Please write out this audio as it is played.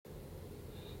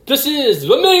This is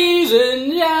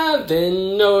Amazing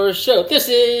Jonathan Norris Show. This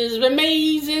is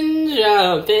Amazing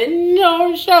Jonathan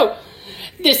Norris Show.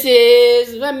 This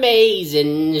is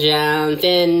Amazing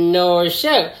Jonathan Norris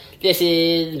Show. This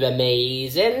is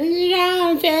Amazing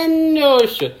Jonathan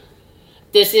Norris Show.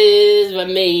 This is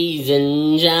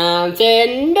Amazing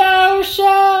Jonathan Norris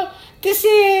Show. This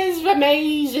is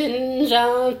Amazing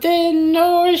Jonathan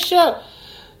Norris Show.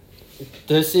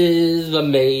 This is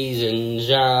Amazing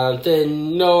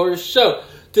Jonathan Norris Show.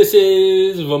 This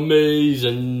is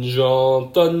Amazing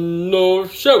Jonathan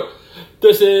Norris Show.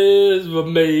 This is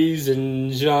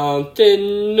Amazing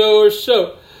Jonathan Norris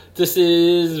Show. This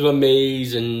is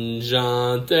Amazing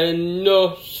Jonathan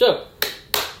Norris Show.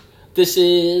 This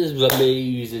is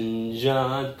Amazing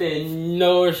Jonathan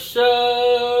Norris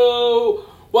Show.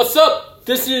 What's up?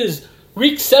 This is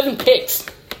Week 7 Picks.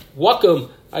 Welcome.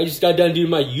 I just got done doing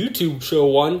my YouTube show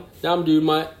one. Now I'm doing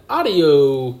my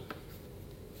audio.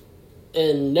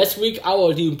 And next week I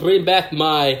will bring back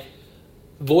my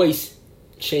voice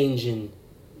changing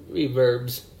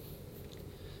reverbs.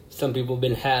 Some people have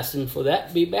been asking for that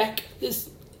to be back.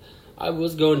 I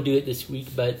was going to do it this week,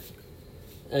 but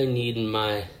I need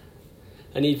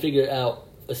to figure out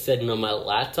a setting on my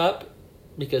laptop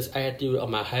because I have to do it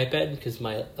on my iPad because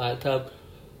my laptop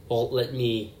won't let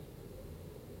me.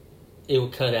 It will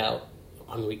cut out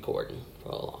on recording for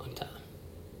a long time.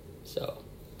 So,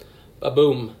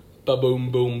 ba-boom,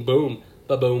 ba-boom, boom, boom,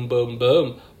 ba-boom, boom,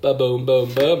 boom, ba-boom,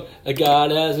 boom, boom.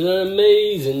 God has an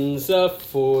amazing stuff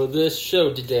for this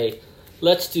show today.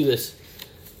 Let's do this.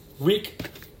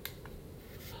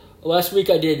 Last week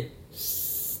I did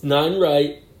 9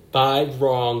 right, 5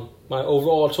 wrong. My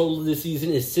overall total this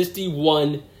season is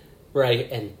 61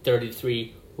 right and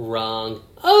 33 wrong.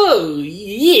 Oh,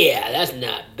 yeah, that's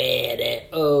not bad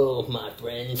at all, my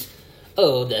friends.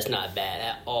 Oh, that's not bad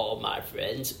at all, my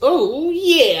friends. Oh,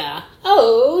 yeah.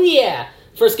 Oh, yeah.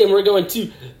 First game, we're going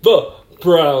to the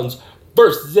Browns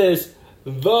versus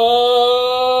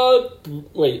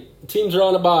teams are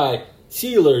on a bye.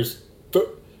 Steelers,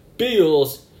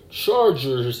 Bills,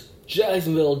 Chargers,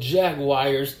 Jacksonville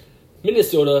Jaguars,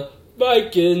 Minnesota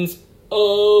Vikings.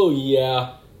 Oh,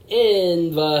 yeah.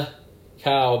 And the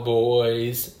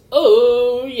Cowboys.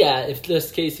 Oh, yeah. If just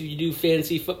in case if you do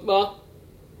fantasy football,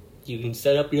 you can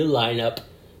set up your lineup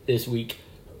this week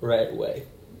right away.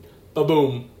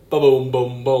 Ba-boom. Ba-boom,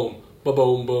 boom, boom.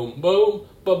 Ba-boom, boom, boom.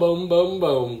 Ba-boom, boom,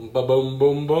 boom. Ba-boom,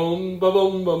 boom, boom.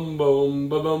 Ba-boom, boom, boom.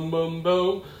 Ba-boom, boom,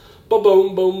 boom.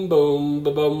 Ba-boom, boom, boom.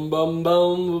 Ba-boom, boom,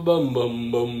 boom. Ba-boom,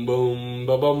 boom, boom, boom.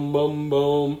 Ba-boom, boom,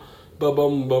 boom.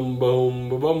 Ba-bum bum boom,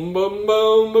 ba-bum bum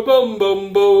boom, ba-bum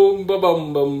bum boom,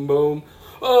 ba-bum bum boom.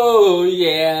 Oh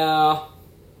yeah.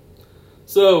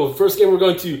 So first game we're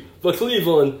going to the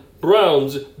Cleveland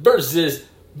Browns versus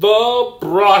the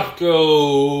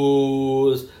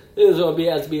Broncos. This is going to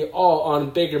have to be all on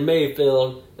Baker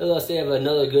Mayfield unless they have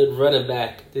another good running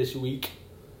back this week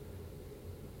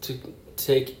to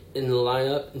take in the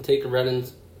lineup and take a running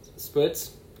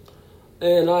splits.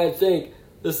 And I think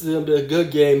this is going to be a good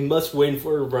game. Must win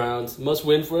for the Browns. Must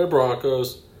win for the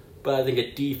Broncos. But I think a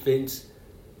defense,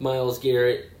 Myles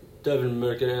Garrett, Devin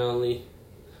McAnally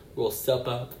will step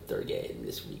up their game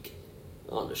this week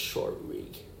on the short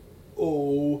week.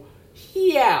 Oh,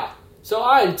 yeah. So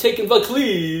I'm taking the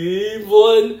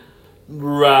Cleveland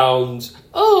Browns.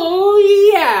 Oh,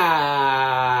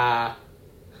 yeah.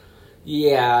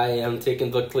 Yeah, I am taking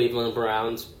the Cleveland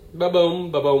Browns. Ba-boom,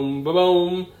 ba-boom,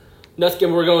 ba-boom. Next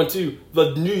game, we're going to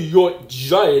the New York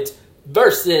Giants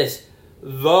versus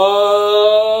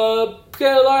the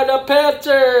Carolina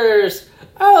Panthers.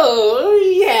 Oh,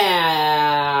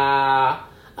 yeah.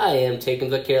 I am taking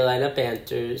the Carolina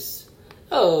Panthers.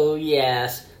 Oh,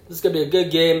 yes. This is going to be a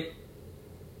good game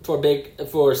for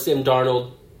Sam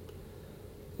Darnold.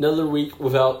 Another week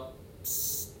without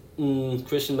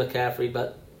Christian McCaffrey,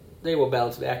 but they will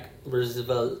bounce back versus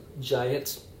the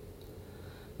Giants.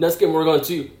 Next game, we're going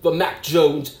to the Mac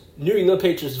Jones New England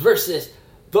Patriots versus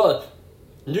the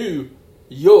New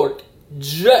York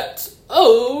Jets.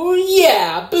 Oh,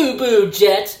 yeah. Boo-boo,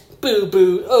 Jets.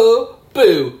 Boo-boo. Oh,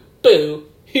 boo.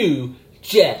 Boo-hoo,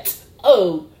 Jets.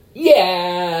 Oh, yeah.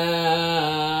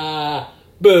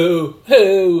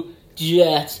 Boo-hoo,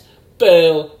 Jets.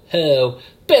 Boo-hoo.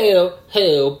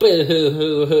 Boo-hoo. Boo-hoo.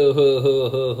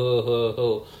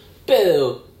 Boo-hoo.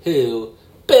 Boo-hoo.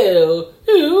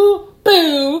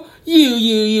 Boo!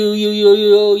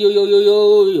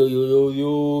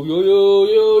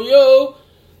 Yo.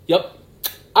 Yep.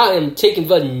 I am taking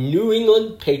the New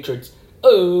England Patriots.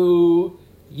 Oh,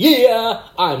 yeah.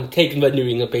 I'm taking the New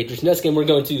England Patriots. Next game, we're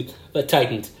going to the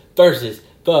Titans versus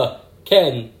the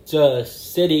Kansas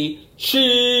City Chiefs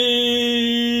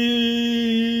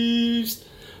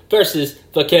versus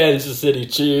the Kansas City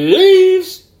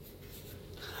Chiefs.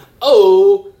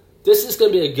 Oh, this is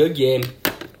going to be a good game.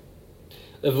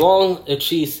 As long as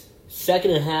Chiefs'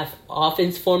 second and half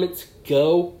offense formats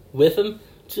go with them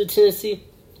to Tennessee.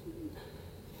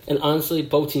 And honestly,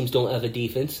 both teams don't have a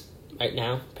defense right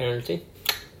now, apparently.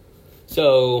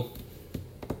 So,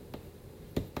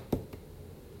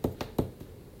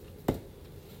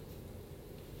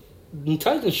 the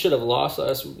Titans should have lost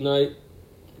last night.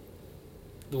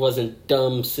 It wasn't a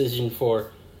dumb decision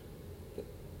for...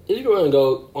 If you're going to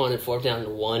go on at 4th down to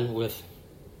 1 with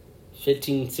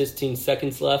 15, 16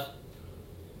 seconds left,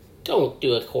 don't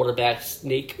do a quarterback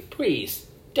sneak. Please,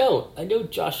 don't. I know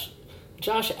Josh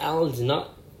Allen's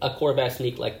not a quarterback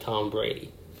sneak like Tom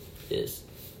Brady is.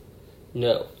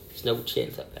 No, there's no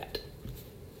chance of that.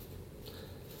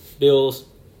 Bills,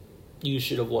 you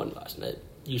should have won last night.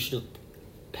 You should have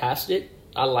passed it.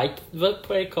 I liked the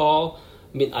play call.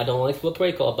 I mean, I don't like the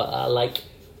play call, but I like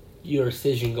your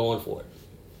decision going for it.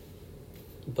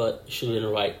 But it should have been the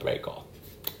right play call.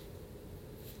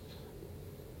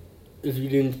 If you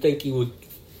didn't think you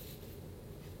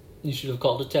should have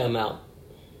called a timeout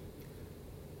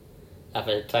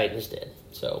after the Titans did.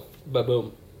 So,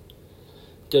 ba-boom.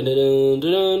 I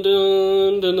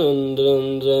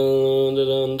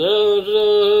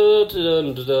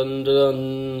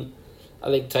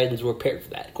think Titans were prepared for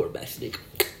that quarterback sneak.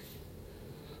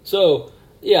 So,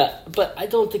 yeah, but I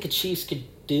don't think the Chiefs could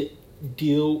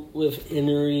deal with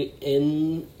injury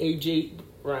in A.J.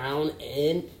 Brown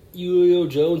and Julio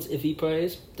Jones if he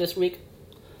plays this week.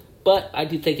 But I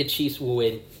do think the Chiefs will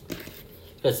win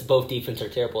because both defenses are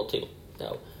terrible too.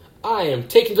 So, I am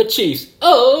taking the Chiefs.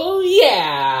 Oh,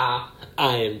 yeah!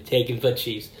 I am taking the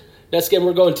Chiefs. Next game,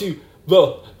 we're going to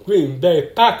the Green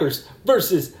Bay Packers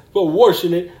versus the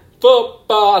Washington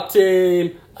Football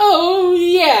Team. Oh,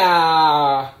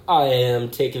 yeah! I am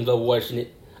taking the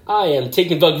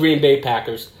Green Bay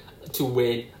Packers to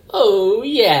win. Oh,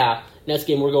 yeah! Next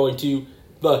game, we're going to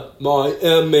the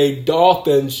Miami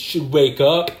Dolphins should wake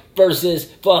up versus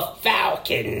the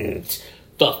Falcons.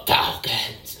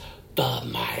 The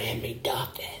Miami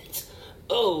Dolphins.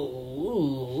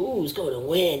 Oh, who's going to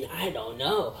win? I don't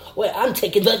know. Well, I'm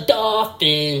taking the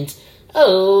Dolphins.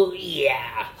 Oh,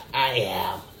 yeah,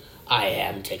 I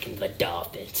am taking the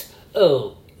Dolphins.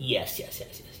 Oh, yes.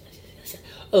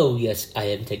 Oh, yes, I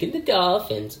am taking the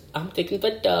Dolphins. I'm taking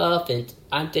the Dolphins.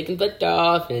 I'm taking the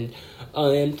Dolphins.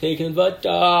 Oh, yeah,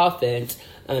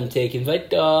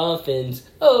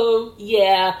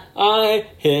 I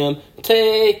am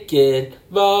taking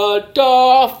the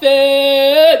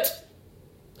Dolphins.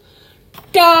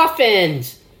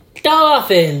 Dolphins.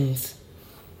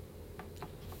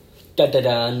 Dun dun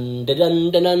dun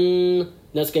dun dun dun.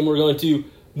 Next game we're going to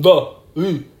the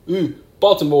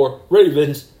Baltimore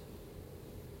Ravens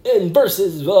and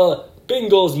versus the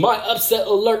Bengals. My upset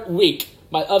alert week.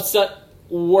 My upset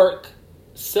alert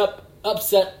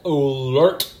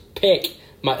pick.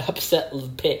 My upset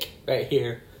pick right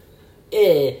here.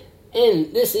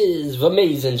 And this is the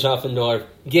Amazing Entrepreneur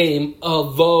Game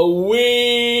of the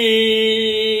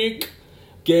Week.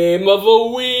 Game of the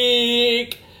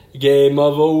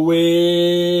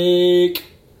Week.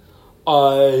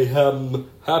 I am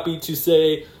happy to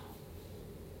say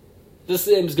this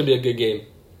game is going to be a good game.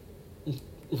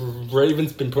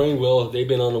 Ravens been playing well. They've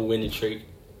been on a winning streak.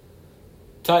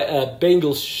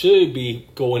 Bengals should be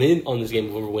going in on this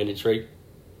game with a winning streak.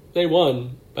 They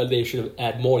won, but they should have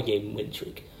had more game winning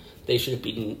streak. They should have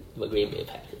beaten the Green Bay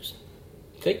Packers.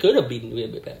 They could have beaten the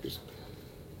Green Bay Packers.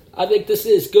 I think this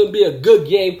is going to be a good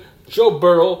game. Joe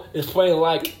Burrow is playing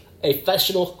like a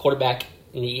professional quarterback,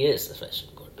 and he is a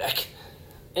professional quarterback.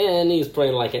 And he's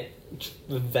playing like a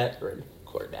veteran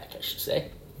quarterback, I should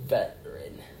say.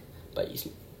 Veteran. But he's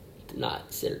not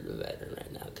considered a veteran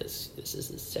right now because this is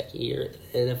his second year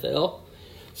in the NFL.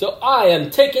 So I am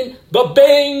taking the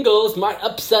Bengals, my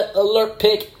upset alert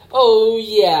pick. Oh,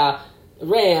 yeah.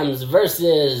 Rams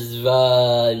versus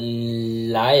the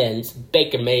Lions.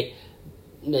 Baker Mayfield.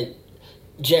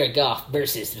 Jared Goff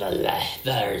versus the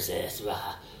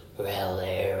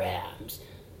Rams.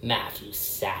 Matthew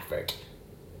Stafford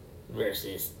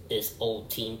versus this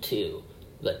old team too,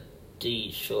 the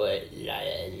Detroit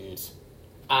Lions.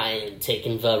 I am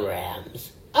taking the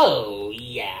Rams. Oh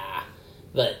yeah,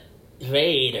 the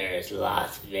Raiders,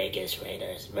 Las Vegas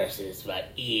Raiders versus the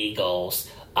Eagles.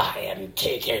 I am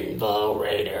taking the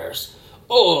Raiders.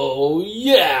 Oh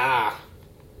yeah.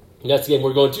 Next game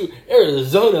we're going to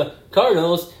Arizona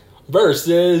Cardinals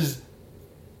versus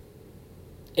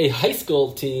a high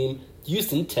school team,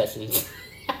 Houston Texans.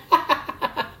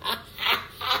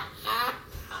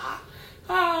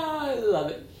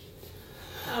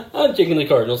 I'm taking the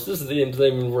Cardinals. This is the game that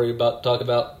I'm worried about. Talk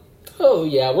about. Oh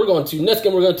yeah, next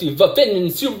game. We're going to the defending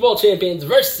Super Bowl champions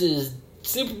versus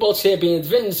Super Bowl champions,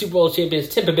 defending Super Bowl champions,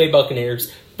 Tampa Bay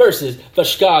Buccaneers versus the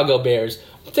Chicago Bears.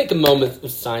 We'll take a moment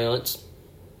of silence.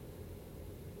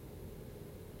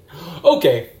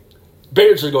 Okay,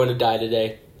 Bears are going to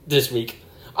die this week.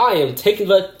 I am taking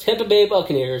the Tampa Bay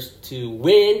Buccaneers to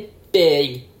win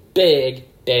big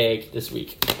this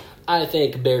week. I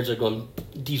think Bears are going to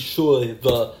destroy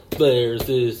the Bears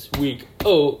this week.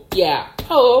 Oh, yeah.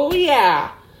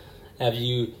 Have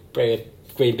you prayed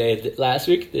Green Bay last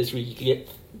week? This week you get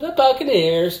the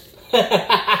Buccaneers. That's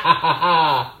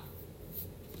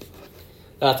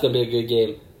going to be a good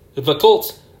game. The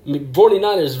Colts,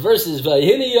 49ers versus the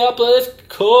Indianapolis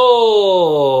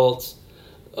Colts.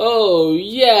 Oh,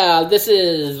 yeah. This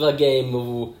is the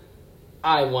game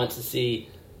I want to see.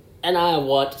 And I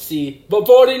want to see the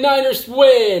 49ers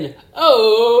win.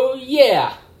 Oh,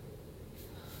 yeah.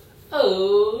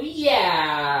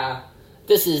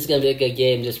 This is going to be a good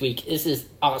game this week. This is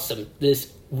awesome.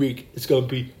 This week is going to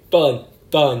be fun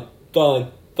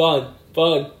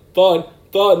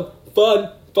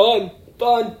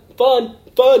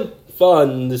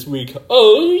this week.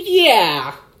 Oh,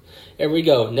 yeah. Here we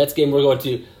go. Next game we're going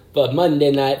to the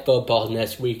Monday Night Football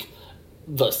next week.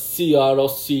 The Seattle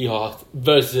Seahawks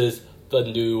versus the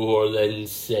New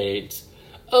Orleans Saints.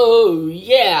 Oh,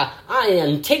 yeah. I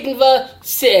am taking the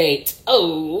Saints.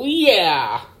 Oh,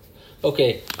 yeah.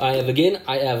 Okay, I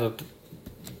have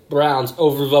Browns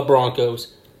over the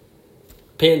Broncos.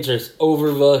 Panthers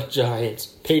over the Giants.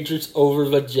 Patriots over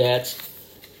the Jets.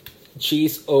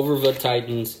 Chiefs over the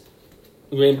Titans.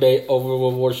 Green Bay over the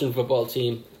Washington Football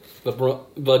Team.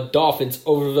 The Dolphins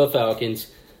over the Falcons.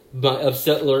 My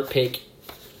upset alert pick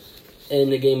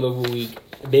in the game of the week.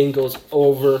 Bengals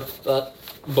over the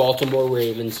Baltimore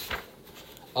Ravens.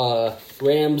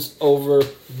 Rams over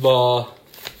the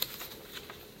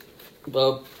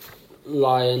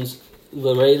Lions.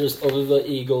 The Raiders over the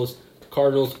Eagles.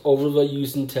 Cardinals over the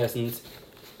Houston Texans.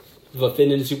 The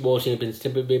defending Super Bowl champions,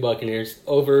 Tampa Bay Buccaneers,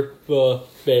 over the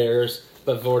Bears.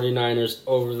 The 49ers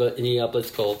over the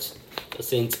Indianapolis Colts. The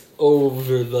Saints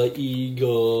over the Eagles.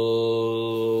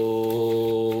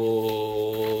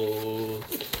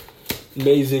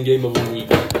 Amazing game of the week.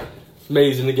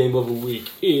 Amazing game of the week.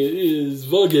 It is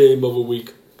the game of the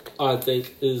week. I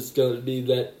think is going to be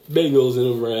that Bengals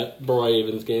and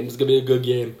Ravens game. It's going to be a good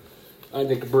game. I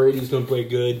think Brady's going to play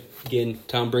good. Again,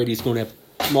 Tom Brady's going to have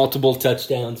multiple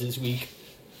touchdowns this week.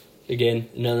 Again,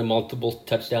 another multiple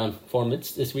touchdown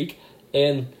performance this week.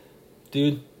 And,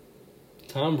 dude,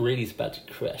 Tom Brady's about to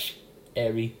crush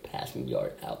every passing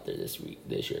yard out there this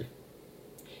year.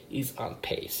 He's on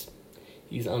pace.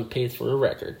 He's on pace for a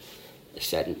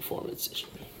record-setting performance this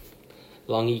year. As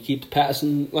long as he keeps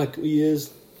passing like he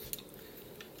is,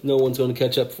 no one's going to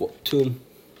catch up to him.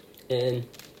 And you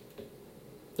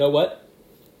know what?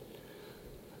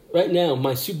 Right now,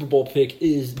 my Super Bowl pick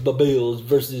is the Bills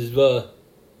versus the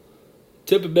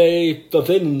Tampa Bay,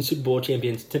 defending Super Bowl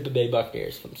champions, Tampa Bay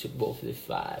Buccaneers from Super Bowl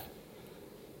 55.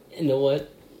 And you know what?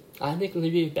 I think they're going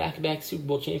to be back-to-back Super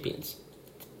Bowl champions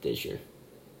this year.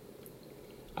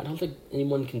 I don't think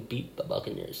anyone can beat the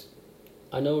Buccaneers.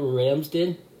 I know Rams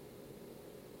did,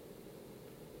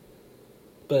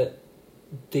 but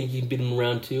think you can beat them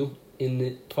around 2 in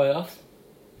the playoffs?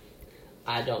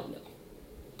 I don't know.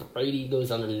 Brady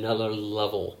goes on another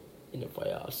level in the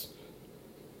playoffs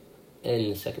and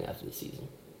in the second half of the season.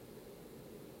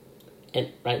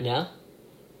 And right now,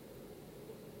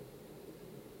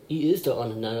 he is still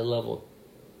on another level.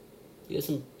 They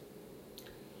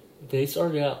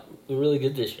started out really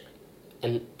good this year.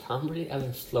 And Tom Brady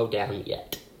hasn't slowed down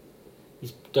yet.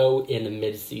 He's still in the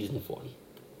mid-season form.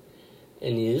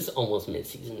 And he is almost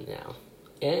mid-season now.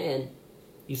 And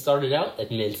he started out at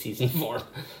mid-season form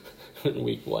in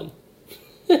week 1.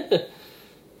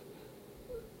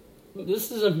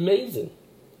 This is amazing.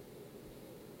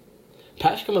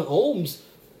 Patrick Mahomes,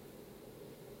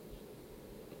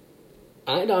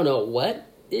 I don't know what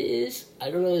it is.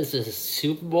 I don't know if there's a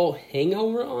Super Bowl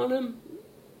hangover on him.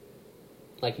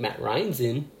 Like Matt Ryan's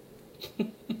in.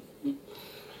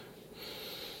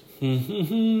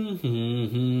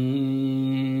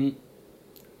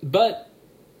 But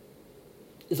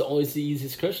it's always the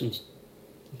easiest questions.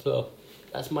 So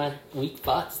that's my week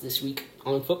thoughts this week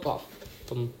on football.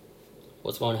 From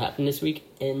what's going to happen this week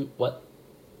and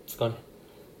what's going to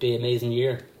be an amazing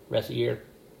rest of the year.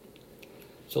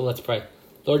 So let's pray.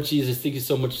 Lord Jesus, thank you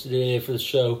so much today for the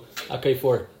show. I pray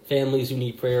for families who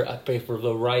need prayer. I pray for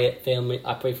the Riot family.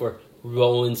 I pray for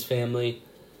Roland's family.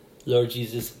 Lord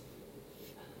Jesus.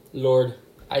 Lord,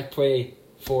 I pray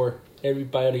for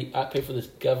everybody. I pray for this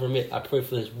government. I pray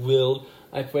for this world.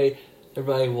 I pray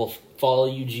everybody will follow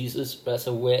you, Jesus, best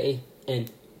way,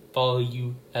 and follow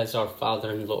you as our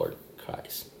Father and Lord,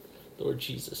 Christ. Lord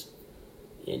Jesus.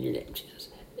 In your name, Jesus.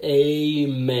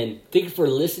 Amen. Thank you for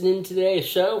listening to today's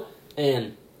show.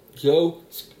 And go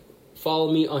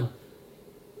follow me on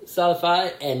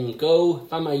Spotify and go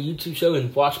find my YouTube show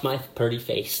and watch my pretty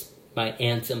face. My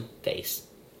handsome face.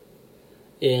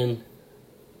 And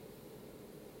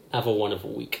have a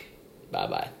wonderful week.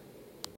 Bye-bye.